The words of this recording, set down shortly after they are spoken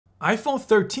iPhone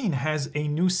 13 has a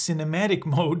new cinematic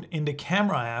mode in the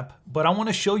camera app, but I want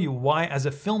to show you why, as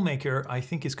a filmmaker, I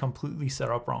think it's completely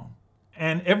set up wrong.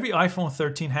 And every iPhone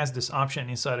 13 has this option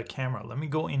inside a camera. Let me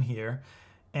go in here,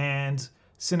 and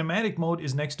cinematic mode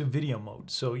is next to video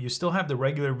mode. So you still have the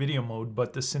regular video mode,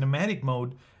 but the cinematic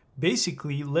mode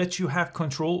basically lets you have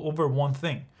control over one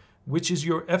thing, which is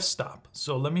your f-stop.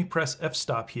 So let me press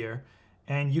f-stop here,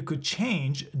 and you could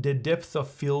change the depth of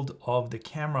field of the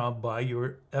camera by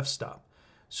your f-stop.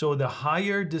 So the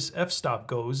higher this f-stop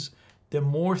goes, the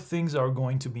more things are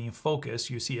going to be in focus.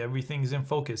 You see everything's in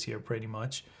focus here pretty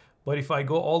much. But if I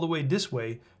go all the way this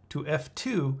way to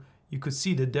f2, you could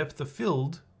see the depth of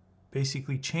field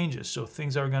basically changes. So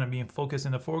things are going to be in focus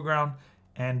in the foreground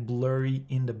and blurry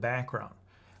in the background.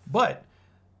 But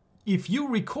if you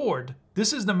record,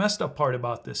 this is the messed up part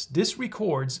about this. This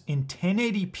records in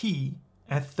 1080p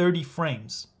at 30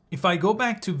 frames. If I go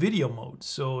back to video mode,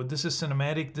 so this is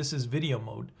cinematic, this is video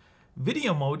mode.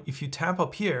 Video mode, if you tap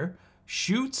up here,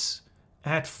 shoots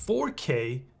at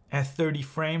 4K at 30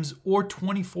 frames or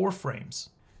 24 frames.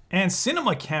 And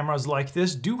cinema cameras like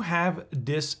this do have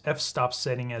this f-stop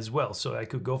setting as well. So I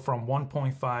could go from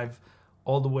 1.5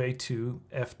 all the way to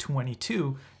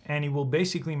f22, and it will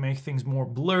basically make things more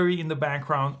blurry in the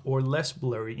background or less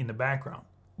blurry in the background.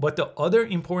 But the other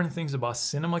important things about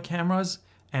cinema cameras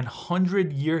and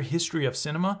 100-year history of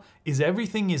cinema is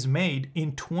everything is made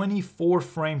in 24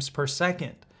 frames per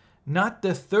second, not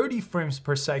the 30 frames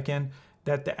per second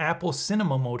that the Apple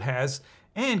Cinema mode has.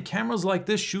 And cameras like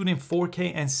this shoot in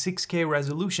 4K and 6K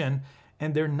resolution,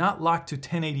 and they're not locked to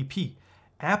 1080p.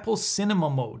 Apple Cinema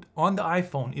mode on the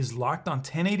iPhone is locked on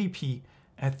 1080p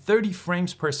at 30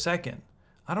 frames per second.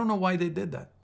 I don't know why they did that.